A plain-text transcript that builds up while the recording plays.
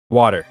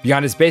Water.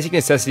 Beyond its basic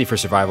necessity for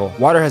survival,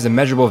 water has a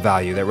measurable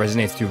value that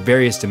resonates through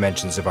various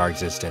dimensions of our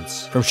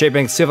existence. From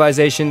shaping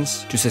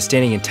civilizations to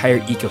sustaining entire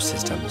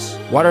ecosystems,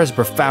 water has a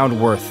profound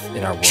worth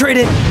in our world. Trade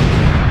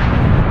it!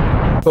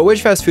 But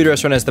which fast food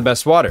restaurant has the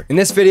best water? In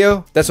this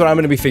video, that's what I'm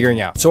gonna be figuring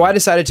out. So I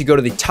decided to go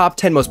to the top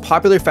 10 most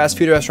popular fast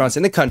food restaurants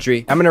in the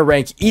country. I'm gonna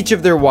rank each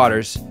of their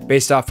waters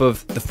based off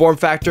of the form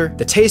factor,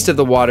 the taste of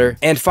the water,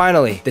 and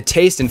finally, the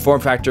taste and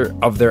form factor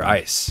of their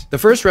ice. The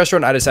first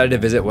restaurant I decided to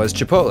visit was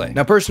Chipotle.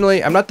 Now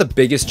personally, I'm not the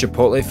biggest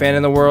Chipotle fan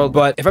in the world,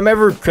 but if I'm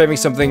ever craving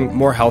something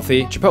more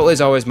healthy, Chipotle is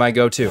always my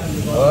go-to.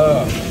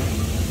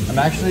 I'm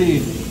actually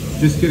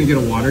just gonna get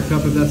a water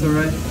cup if that's all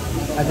right.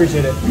 I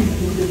appreciate it.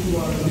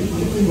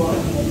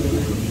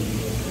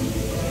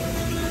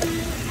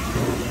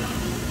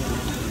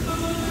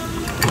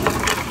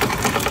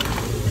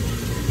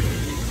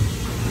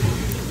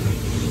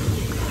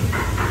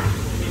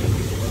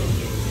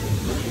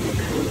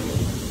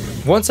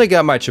 Once I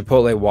got my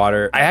Chipotle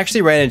water, I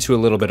actually ran into a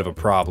little bit of a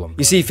problem.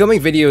 You see,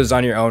 filming videos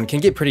on your own can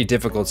get pretty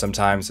difficult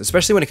sometimes,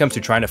 especially when it comes to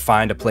trying to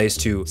find a place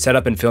to set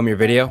up and film your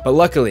video. But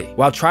luckily,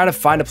 while trying to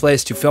find a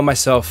place to film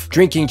myself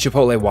drinking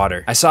Chipotle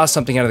water, I saw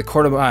something out of the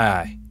corner of my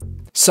eye.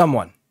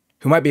 Someone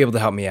who might be able to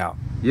help me out.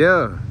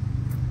 Yo.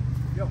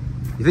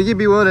 You think you'd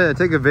be willing to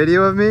take a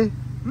video of me?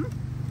 You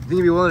think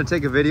you'd be willing to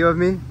take a video of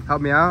me?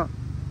 Help me out?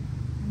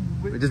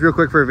 Just real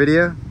quick for a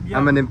video? Yeah.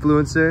 I'm an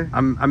influencer.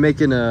 I'm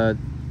making a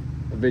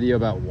video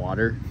about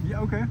water. Yeah,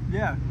 okay.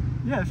 Yeah,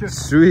 sure.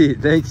 Sweet,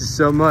 thank you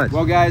so much.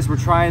 Well guys, we're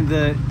trying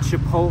the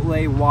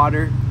Chipotle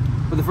water,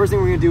 but the first thing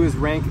we're gonna do is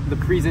rank the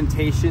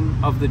presentation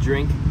of the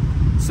drink.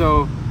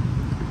 So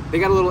they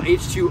got a little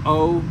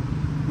H2O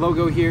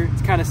logo here.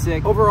 It's kind of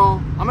sick. Overall,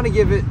 I'm gonna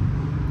give it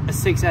a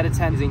 6 out of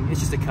 10.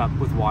 It's just a cup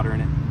with water in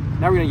it.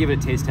 Now we're gonna give it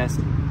a taste test.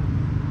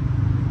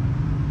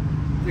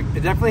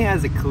 It definitely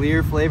has a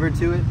clear flavor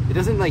to it. It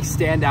doesn't like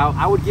stand out.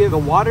 I would give the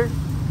water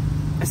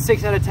a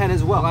 6 out of 10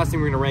 as well. Last thing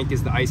we're gonna rank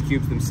is the ice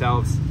cubes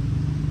themselves.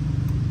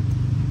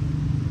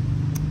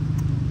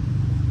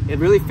 It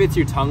really fits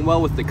your tongue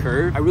well with the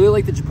curve. I really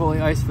like the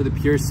Chipotle ice for the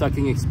pure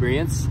sucking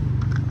experience.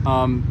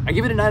 I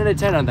give it a 9 out of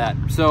 10 on that.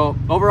 So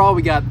overall,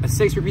 we got a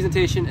 6 for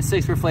presentation, a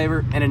 6 for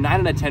flavor, and a 9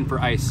 out of 10 for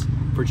ice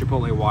for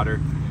Chipotle water.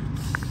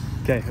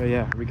 Okay,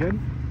 yeah, are we good?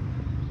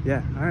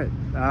 Yeah, all right.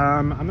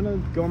 I'm gonna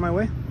go on my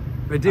way.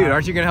 But dude,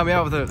 aren't you gonna help me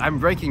out with it? I'm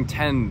ranking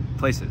 10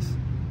 places.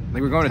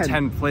 Like we're going 10. To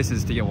 10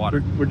 places to get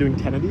water. We're doing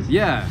 10 of these?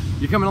 Yeah,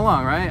 you're coming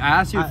along, right? I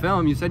asked you to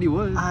film, you said you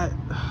would.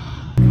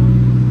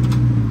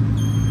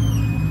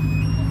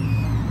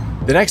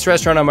 The next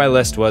restaurant on my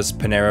list was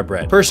Panera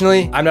Bread.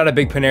 Personally, I'm not a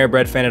big Panera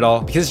Bread fan at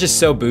all because it's just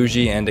so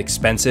bougie and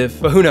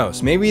expensive, but who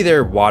knows, maybe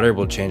their water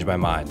will change my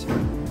mind.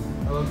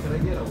 Hello, could I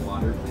get a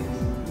water, please?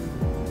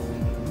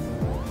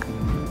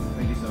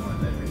 Thank you so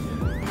much, I appreciate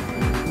it.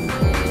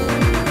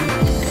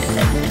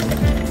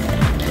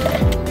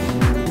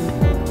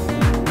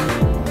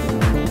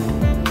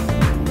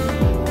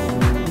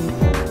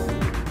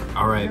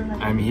 All right,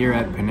 I'm here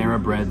at Panera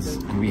Bread's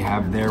and we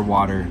have their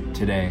water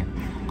today.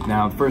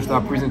 Now, first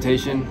off,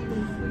 presentation,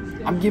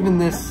 I'm giving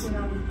this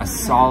a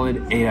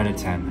solid 8 out of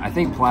 10. I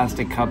think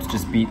plastic cups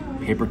just beat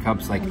paper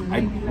cups. Like,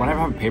 whenever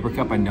I have a paper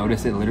cup, I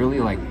notice it literally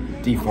like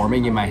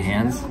deforming in my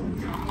hands.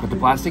 But the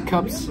plastic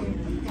cups,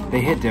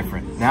 they hit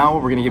different. Now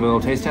we're gonna give it a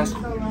little taste test.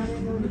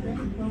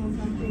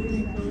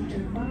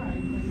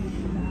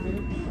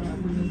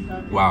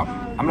 Wow,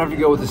 I'm gonna have to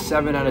go with a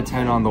 7 out of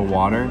 10 on the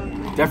water.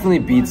 Definitely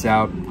beats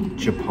out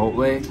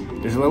Chipotle.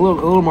 There's a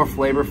little more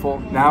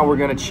flavorful. Now we're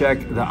gonna check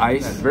the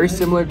ice. Very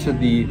similar to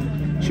the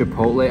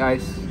Chipotle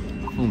ice.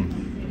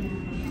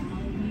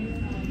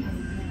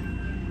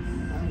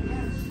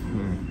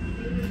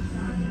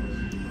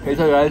 Hey,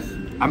 so guys,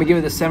 I'm gonna give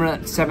it a 7 out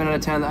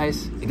of 10 on the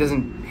ice. It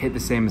doesn't hit the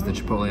same as the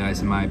Chipotle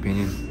ice in my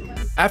opinion.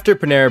 After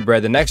Panera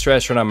Bread, the next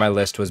restaurant on my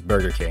list was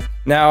Burger King.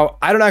 Now,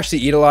 I don't actually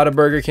eat a lot of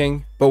Burger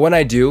King, but when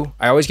I do,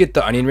 I always get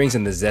the onion rings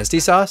and the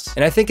zesty sauce.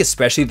 And I think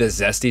especially the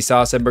zesty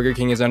sauce at Burger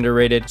King is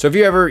underrated. So if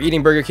you're ever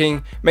eating Burger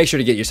King, make sure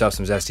to get yourself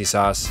some zesty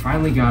sauce.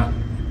 Finally got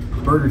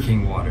Burger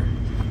King water.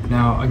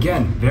 Now,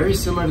 again, very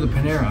similar to the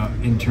Panera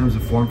in terms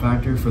of form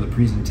factor for the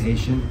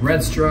presentation.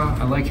 Red straw,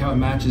 I like how it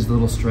matches the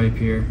little stripe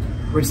here.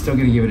 We're still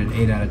gonna give it an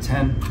 8 out of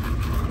 10.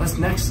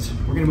 Next,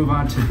 we're gonna move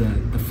on to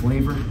the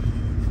flavor.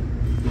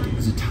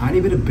 There's a tiny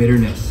bit of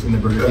bitterness in the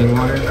Burger King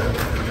water.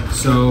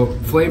 So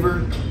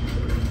flavor,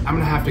 I'm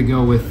gonna have to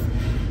go with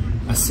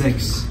a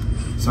 6.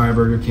 Sorry,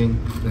 Burger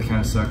King, that kind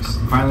of sucks.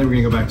 Finally,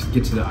 we're gonna go back to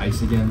get to the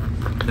ice again.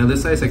 Now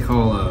this ice I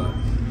call,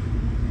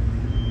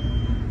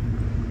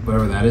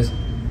 whatever that is.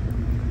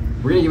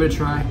 We're gonna give it a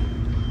try.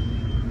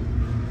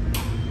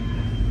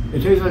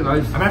 It tastes like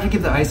ice. I'm gonna have to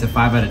give the ice a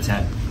 5 out of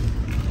 10.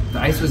 The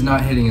ice was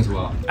not hitting as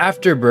well.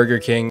 After Burger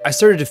King, I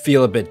started to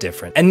feel a bit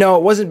different. And no,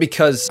 it wasn't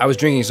because I was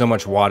drinking so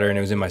much water and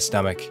it was in my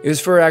stomach. It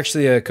was for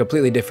actually a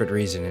completely different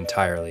reason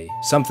entirely.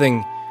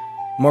 Something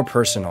more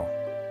personal.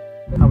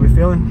 How we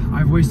feeling?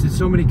 I've wasted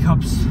so many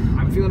cups.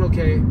 I'm feeling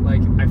okay.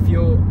 Like, I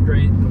feel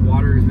great. The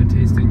water has been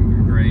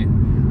tasting great.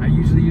 I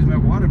usually use my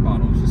water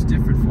bottle. It's just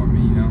different for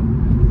me, you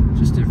know?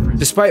 just different.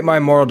 Despite my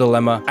moral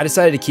dilemma, I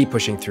decided to keep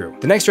pushing through.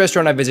 The next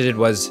restaurant I visited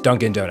was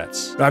Dunkin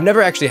Donuts. Now, I've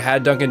never actually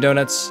had Dunkin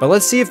Donuts, but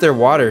let's see if their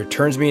water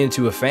turns me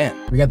into a fan.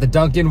 We got the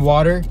Dunkin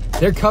water.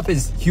 Their cup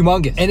is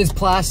humongous and it's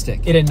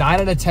plastic. It a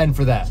 9 out of 10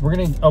 for that. We're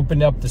gonna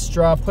open up the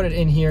straw, put it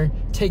in here,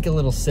 take a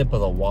little sip of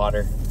the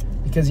water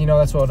because you know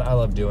that's what I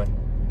love doing.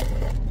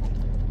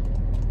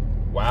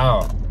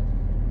 Wow.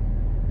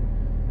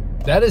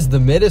 That is the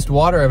middest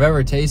water I've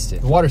ever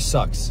tasted. The water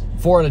sucks.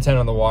 4 out of 10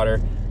 on the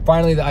water.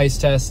 Finally, the ice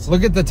test.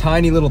 Look at the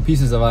tiny little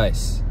pieces of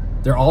ice.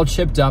 They're all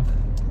chipped up.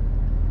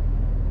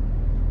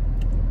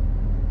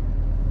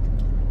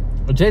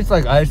 It tastes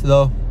like ice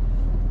though.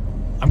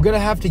 I'm gonna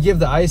have to give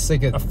the ice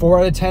like a 4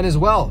 out of 10 as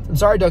well. I'm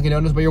sorry, Dunkin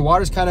Donuts, but your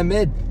water's kind of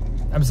mid.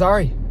 I'm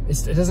sorry.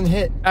 It doesn't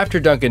hit.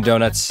 After Dunkin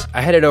Donuts,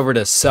 I headed over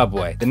to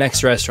Subway, the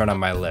next restaurant on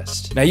my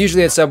list. Now,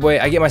 usually at Subway,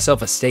 I get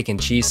myself a steak and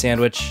cheese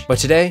sandwich, but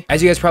today,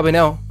 as you guys probably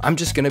know, I'm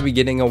just gonna be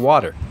getting a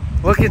water.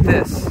 Look at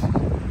this.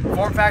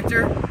 Form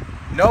factor,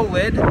 no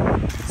lid,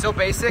 so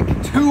basic.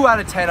 2 out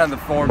of 10 on the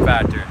form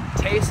factor.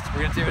 Taste,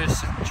 we're gonna give it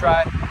a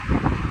try.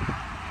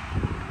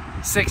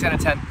 6 out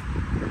of 10.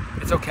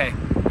 It's okay.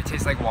 It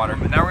tastes like water.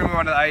 But now we're gonna move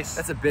on to the ice.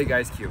 That's a big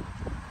ice cube.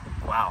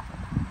 Wow.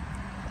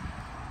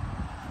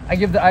 I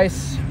give the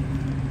ice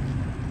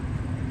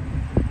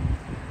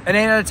an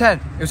 8 out of 10.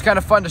 It was kind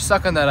of fun to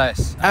suck on that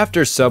ice.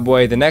 After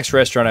Subway, the next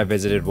restaurant I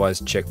visited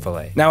was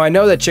Chick-Fil-a. Now, I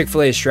know that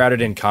Chick-fil-A is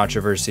shrouded in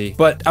controversy,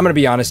 but I'm gonna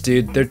be honest,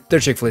 dude, their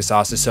Chick-fil-A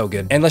sauce is so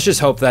good. And let's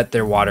just hope that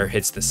their water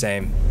hits the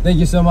same. Thank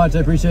you so much, I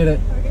appreciate it.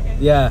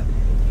 Yeah.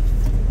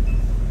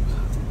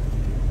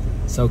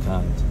 So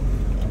kind.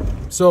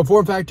 So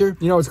form factor,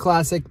 you know, it's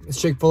classic, it's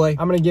Chick-fil-A.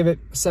 I'm gonna give it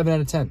a 7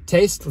 out of 10.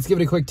 Taste, let's give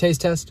it a quick taste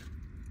test.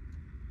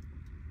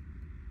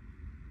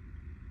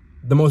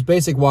 The most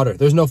basic water.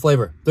 There's no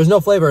flavor. There's no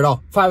flavor at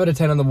all. 5 out of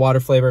 10 on the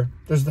water flavor.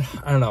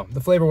 I don't know. The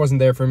flavor wasn't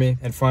there for me.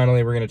 And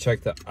finally, we're gonna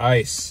check the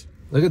ice.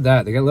 Look at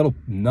that. They got little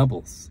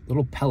nubbles,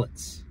 little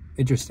pellets.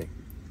 Interesting.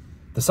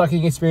 The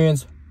sucking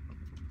experience,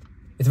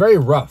 it's very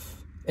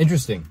rough.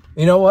 Interesting.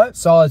 You know what?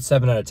 Solid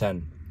 7 out of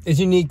 10. It's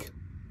unique.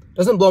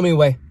 Doesn't blow me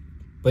away,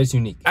 but it's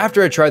unique.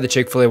 After I tried the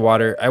Chick-fil-A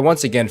water, I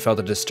once again felt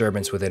a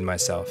disturbance within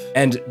myself.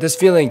 And this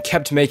feeling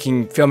kept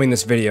making filming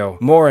this video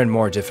more and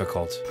more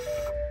difficult.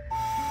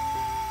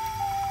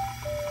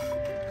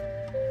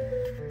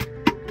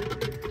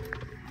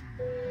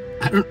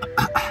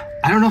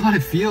 I don't know how to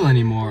feel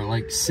anymore.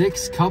 Like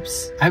 6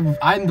 cups,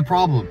 I'm the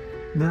problem.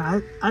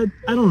 I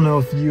don't know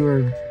if you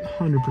are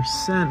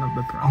 100% of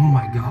the problem. Oh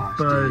my gosh,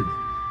 but dude.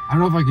 I don't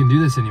know if I can do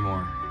this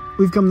anymore.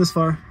 We've come this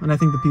far, and I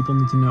think the people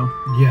need to know.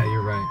 Yeah,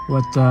 you're right.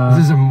 What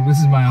this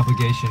is my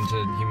obligation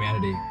to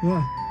humanity.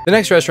 Yeah. The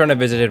next restaurant I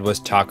visited was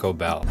Taco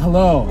Bell.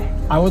 Hello,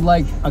 I would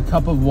like a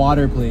cup of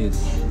water, please.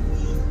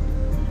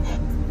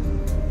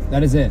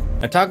 That is it.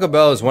 Now, Taco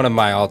Bell is one of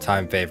my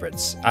all-time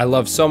favorites. I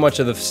love so much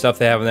of the stuff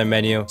they have on their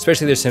menu,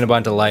 especially their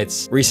Cinnabon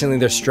Delights. Recently,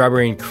 their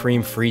strawberry and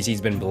cream freezy's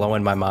been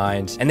blowing my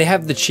mind. And they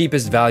have the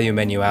cheapest value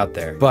menu out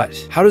there. But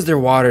how does their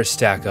water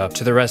stack up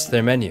to the rest of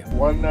their menu?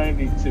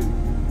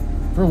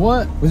 $192. For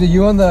what? Was it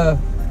you on the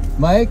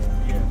mic?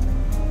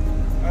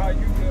 Yeah.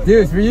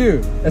 Dude, it's for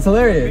you. That's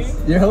hilarious.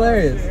 You're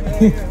hilarious.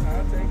 Yeah,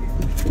 I'll take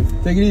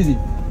it. Take it easy.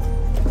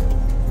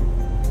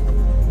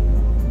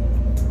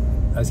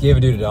 I just gave a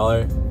dude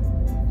 $1.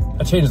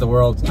 I changed the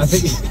world. I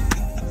think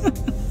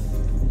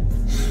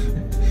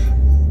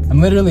I'm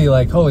literally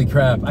like, holy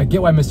crap. I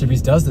get why Mr.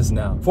 Beast does this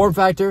now. Form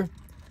factor,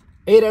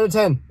 8 out of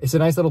 10. It's a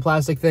nice little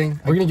plastic thing.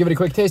 We're gonna give it a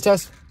quick taste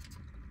test.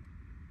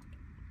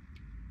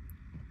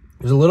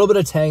 There's a little bit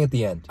of tang at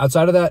the end.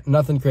 Outside of that,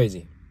 nothing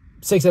crazy.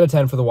 6 out of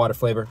 10 for the water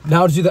flavor.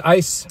 Now to do the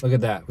ice. Look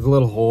at that, with a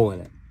little hole in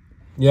it.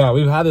 Yeah,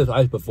 we've had this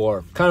ice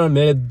before. Kind of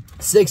mid.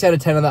 6 out of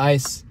 10 on the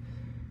ice.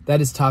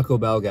 That is Taco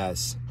Bell,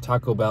 guys.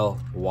 Taco Bell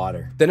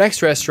water. The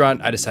next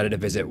restaurant I decided to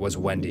visit was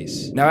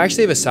Wendy's. Now, I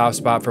actually have a soft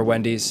spot for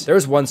Wendy's. There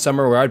was one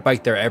summer where I'd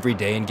bike there every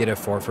day and get a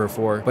 4 for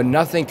 $4, but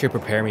nothing could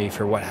prepare me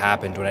for what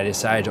happened when I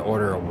decided to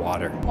order a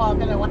water.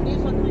 Welcome to Wendy's.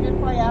 What can we get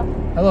for you?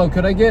 Hello,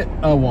 could I get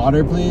a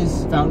water,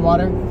 please? Fountain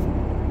water? Did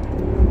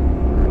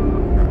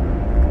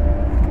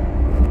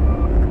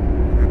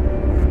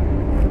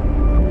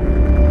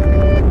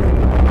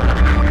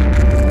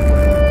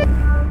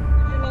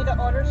you need to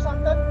order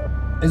something?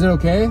 Is it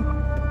okay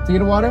to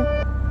get a water?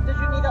 Did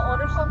you need to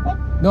order something?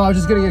 No, I was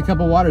just gonna get a cup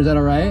of water. Is that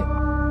all right?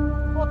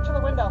 Go up to the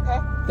window, okay?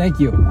 Thank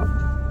you.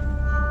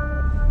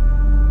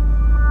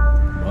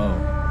 Whoa.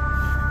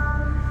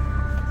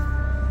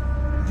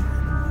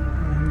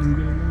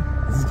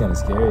 This is kind of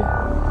scary.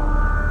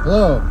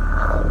 Hello.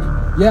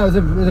 Yeah, is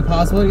it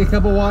possible to get a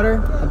cup of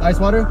water? Ice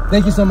water?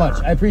 Thank you so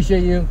much. I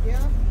appreciate you. Yeah.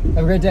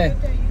 Have a great day.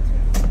 Good day, you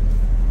too.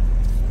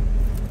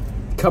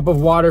 Cup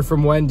of water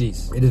from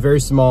Wendy's. It is very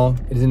small.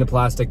 It is in a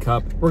plastic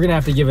cup. We're gonna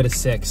have to give it a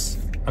 6.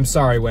 I'm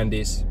sorry,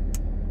 Wendy's.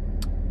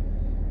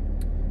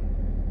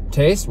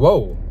 Taste?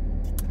 Whoa.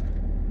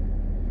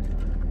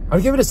 I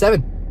would give it a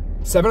 7.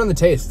 7 on the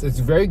taste. It's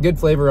very good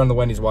flavor on the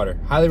Wendy's water.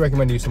 Highly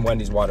recommend you some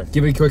Wendy's water.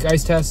 Give it a quick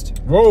ice test.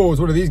 Whoa,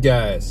 what are these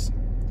guys?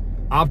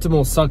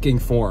 Optimal sucking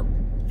form.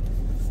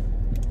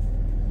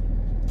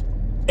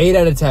 8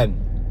 out of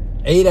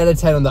 10. 8 out of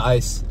 10 on the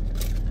ice.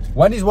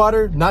 Wendy's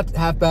water, not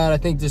half bad. I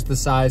think just the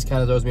size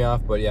kind of throws me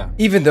off, but yeah.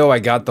 Even though I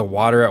got the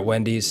water at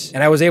Wendy's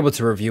and I was able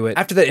to review it,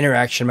 after that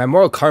interaction, my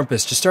moral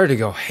compass just started to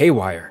go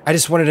haywire. I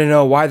just wanted to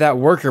know why that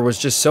worker was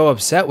just so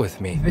upset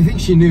with me. I think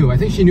she knew. I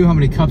think she knew how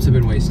many cups I've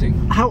been wasting.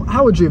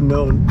 How would you have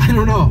known? I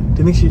don't know.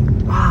 Do you think she...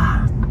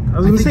 I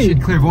was gonna say... she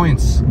had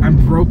clairvoyance. I'm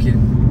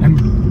broken.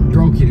 I'm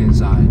broken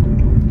inside.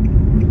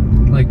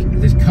 Like,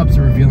 these cups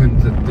are revealing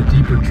the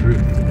deeper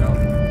truth, you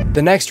know?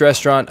 The next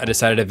restaurant I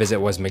decided to visit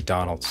was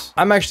McDonald's.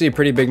 I'm actually a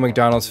pretty big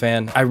McDonald's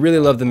fan. I really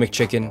love the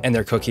McChicken and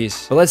their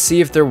cookies, but let's see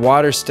if their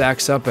water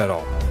stacks up at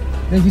all.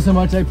 Thank you so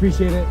much, I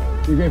appreciate it.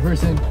 You're a great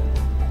person.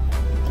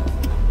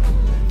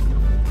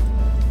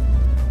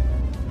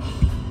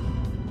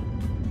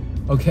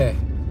 Okay,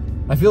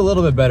 I feel a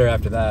little bit better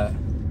after that.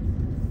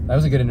 That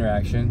was a good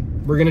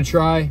interaction. We're gonna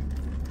try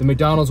the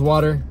McDonald's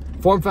water.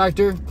 Form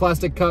factor,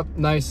 plastic cup,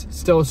 nice,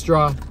 still a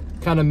straw.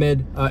 Kind of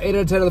mid. 8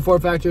 out of 10 of the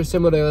form factor,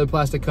 similar to other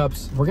plastic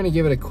cups. We're gonna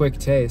give it a quick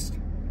taste.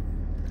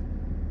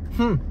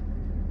 I'll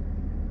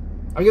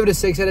give it a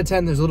 6 out of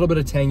 10. There's a little bit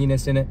of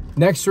tanginess in it.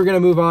 Next, we're gonna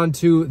move on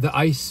to the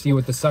ice. See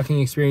what the sucking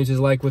experience is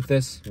like with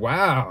this.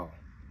 Wow.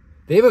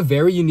 They have a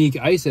very unique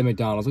ice at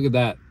McDonald's. Look at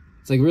that.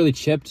 It's like really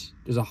chipped.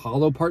 There's a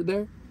hollow part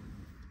there.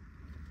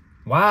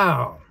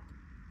 Wow.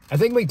 I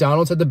think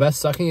McDonald's had the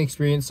best sucking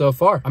experience so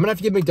far. I'm gonna have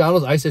to give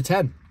McDonald's ice a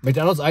 10.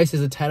 McDonald's ice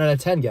is a 10 out of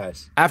 10,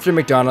 guys. After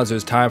McDonald's, it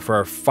was time for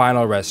our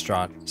final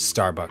restaurant,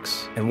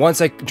 Starbucks. And once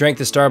I drank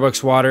the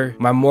Starbucks water,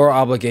 my moral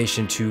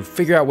obligation to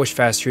figure out which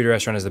fast food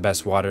restaurant has the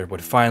best water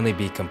would finally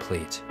be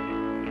complete.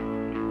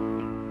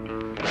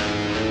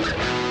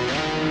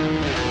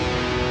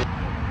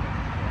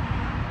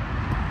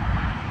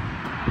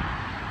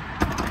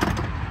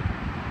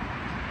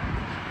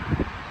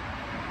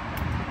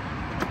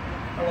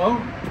 Hello?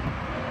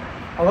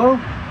 Hello?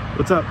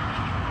 What's up?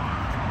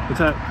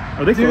 What's up?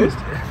 Are they closed?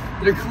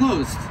 They're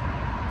closed.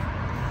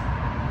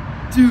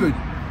 Dude.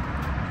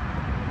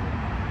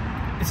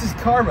 This is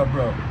karma,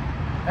 bro.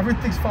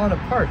 Everything's falling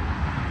apart.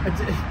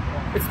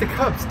 It's the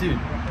cups, dude.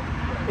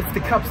 It's the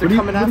cups. They're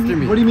coming after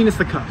me. What do you mean it's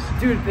the cups?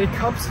 Dude, the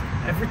cups,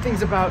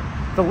 everything's about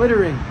the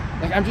littering.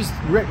 Like, I'm just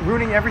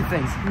ruining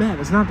everything. Man,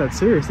 it's not that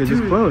serious. They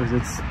just closed.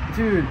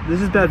 Dude,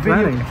 this is bad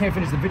planning. I can't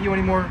finish the video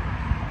anymore.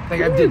 Like,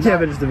 You can't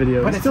finish the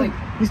video. But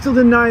you still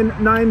did nine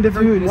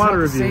different water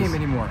reviews. It's not the same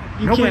anymore.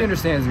 Nobody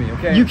understands me,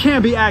 okay? You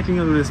can't be acting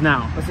under this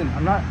now. Listen,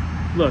 I'm not...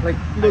 Look,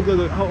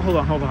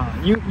 hold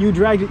on. You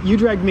dragged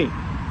me.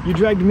 You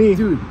dragged me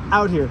dude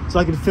out here so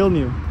I could film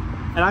you.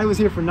 And I was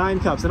here for 9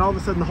 cups, and all of a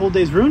sudden the whole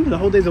day's ruined? The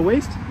whole day's a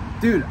waste?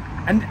 Dude,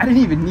 I didn't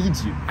even need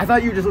you. I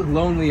thought you just looked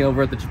lonely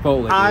over at the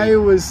Chipotle. Dude. I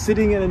was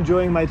sitting and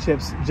enjoying my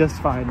chips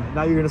just fine.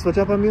 Now you're gonna switch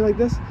up on me like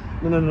this?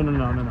 No.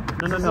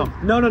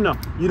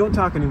 You don't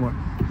talk anymore.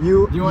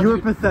 You're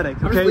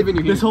pathetic, okay?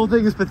 This whole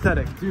thing is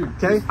pathetic, dude.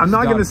 Okay? I'm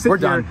not gonna sit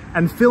here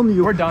and film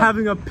you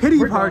having a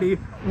pity party.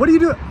 What are you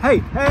doing?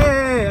 Hey.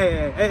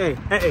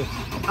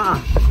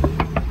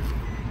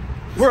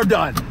 We're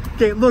done.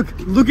 Okay, look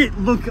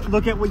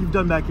at what you've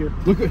done back here.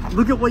 Look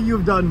at what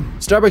you've done.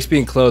 Starbucks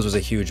being closed was a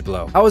huge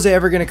blow. How was I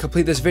ever gonna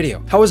complete this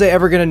video? How was I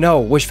ever gonna know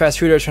which fast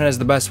food restaurant has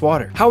the best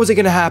water? How was it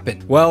gonna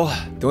happen? Well,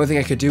 the only thing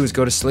I could do is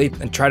go to sleep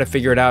and try to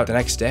figure it out the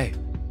next day.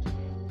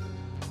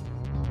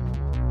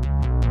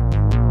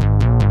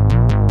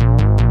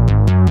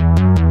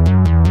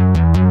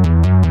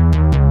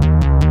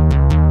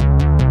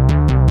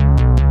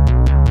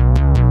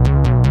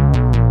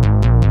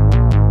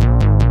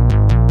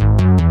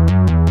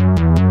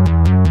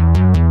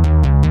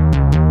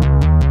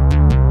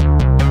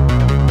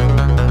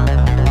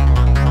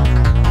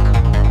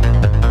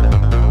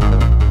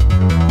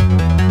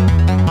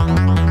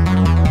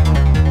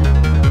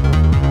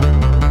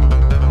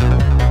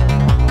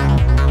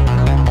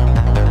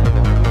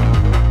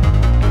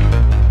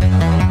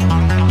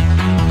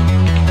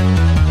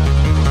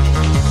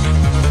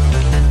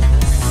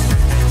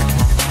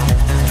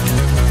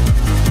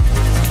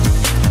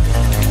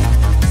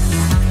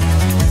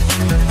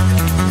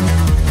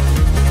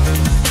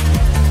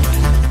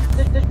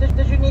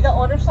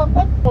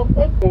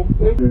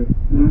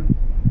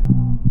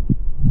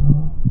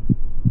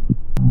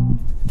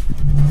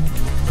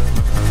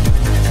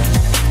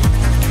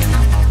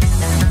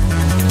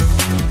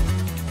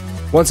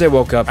 Once I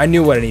woke up, I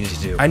knew what I needed to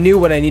do. I knew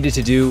what I needed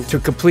to do to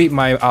complete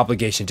my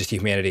obligation to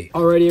humanity.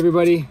 Alrighty,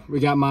 everybody, we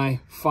got my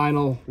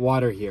final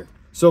water here.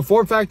 So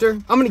form factor,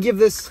 I'm gonna give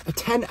this a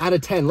 10 out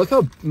of 10. Look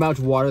how much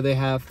water they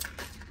have.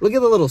 Look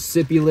at the little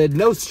sippy lid,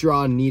 no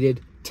straw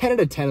needed. 10 out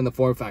of 10 in the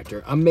form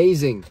factor.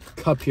 Amazing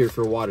cup here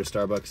for water,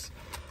 Starbucks.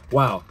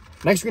 Wow.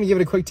 Next, we're gonna give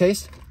it a quick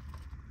taste.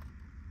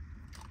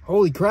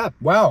 Holy crap,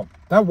 wow.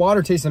 That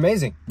water tastes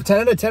amazing.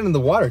 10 out of 10 in the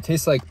water.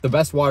 Tastes like the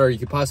best water you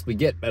could possibly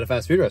get at a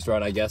fast food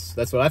restaurant, I guess.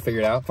 That's what I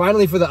figured out.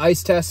 Finally, for the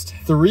ice test,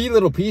 3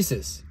 little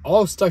pieces,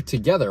 all stuck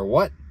together.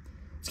 What?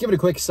 Let's give it a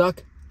quick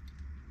suck.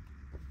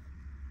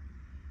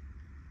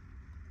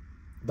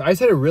 The ice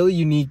had a really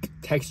unique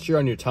texture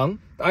on your tongue.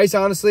 The ice,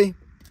 honestly,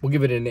 we'll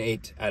give it an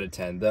 8 out of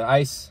 10. The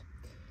ice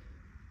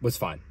was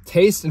fine.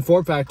 Taste and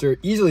form factor,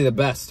 easily the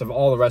best of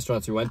all the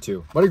restaurants we went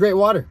to. What a great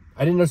water.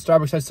 I didn't know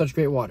Starbucks had such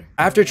great water.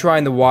 After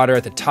trying the water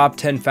at the top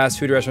 10 fast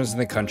food restaurants in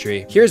the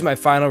country, here's my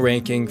final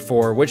ranking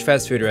for which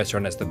fast food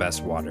restaurant has the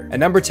best water. At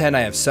number 10, I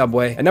have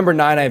Subway. At number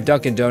 9, I have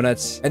Dunkin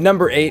Donuts. At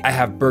number 8, I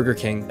have Burger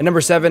King. At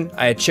number 7,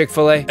 I have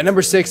Chick-Fil-a. At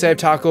number 6, I have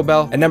Taco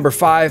Bell. At number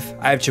 5,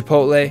 I have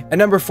Chipotle. At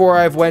number 4,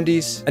 I have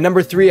Wendy's. At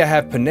number 3, I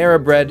have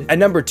Panera Bread. At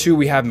number 2,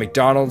 we have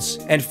McDonald's.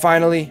 And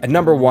finally, at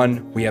number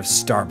 1, we have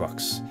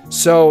Starbucks.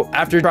 So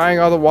after trying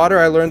all the water,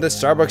 I learned that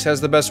Starbucks has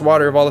the best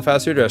water of all the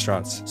fast food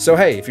restaurants. So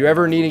hey, if you're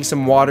ever needing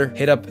some water,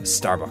 hit up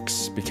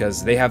Starbucks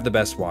because they have the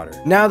best water.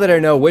 Now that I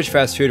know which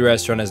fast food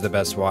restaurant has the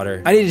best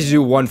water, I need to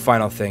do one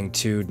final thing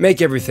to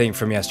make everything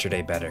from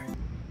yesterday better.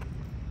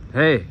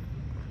 Hey.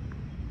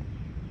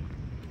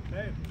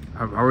 Hey.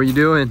 How are you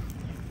doing?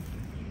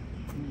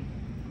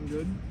 I'm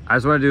good. I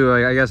just want to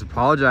do, I guess,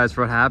 apologize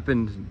for what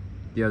happened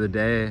the other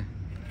day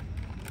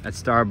at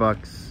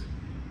Starbucks.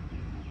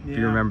 Yeah. If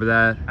you remember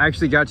that. I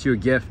actually got you a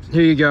gift.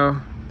 Here you go.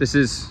 This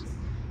is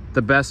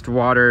the best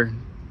water.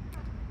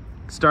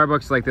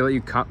 Starbucks, like, they let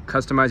you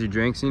customize your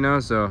drinks, you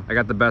know? So I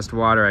got the best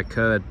water I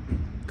could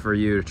for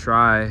you to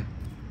try. Do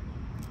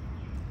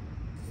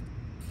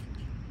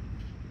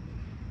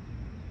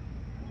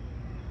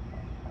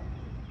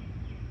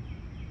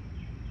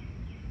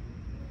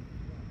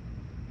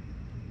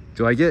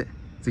you like it?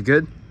 Is it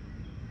good?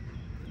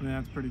 Yeah,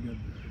 it's pretty good.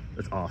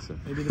 That's awesome.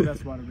 Maybe the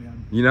best water we had.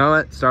 You know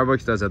what?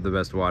 Starbucks does have the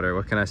best water.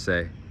 What can I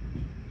say?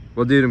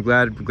 Well, dude, I'm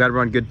glad we're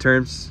on good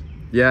terms.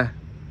 Yeah.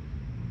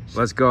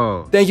 Let's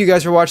go. Thank you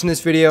guys for watching this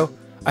video.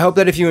 I hope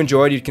that if you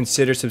enjoyed, you'd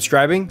consider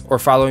subscribing or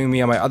following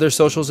me on my other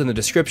socials in the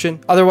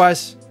description.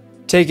 Otherwise,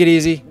 take it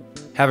easy.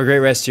 Have a great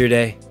rest of your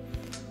day.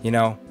 You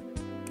know,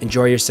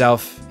 enjoy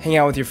yourself. Hang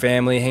out with your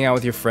family. Hang out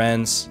with your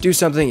friends. Do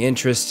something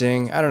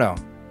interesting. I don't know.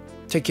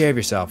 Take care of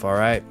yourself, all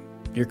right?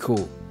 You're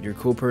cool. You're a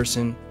cool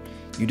person.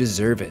 You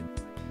deserve it.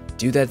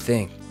 Do that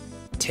thing.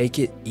 Take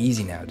it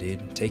easy now,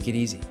 dude. Take it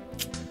easy.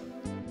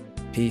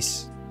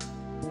 Peace.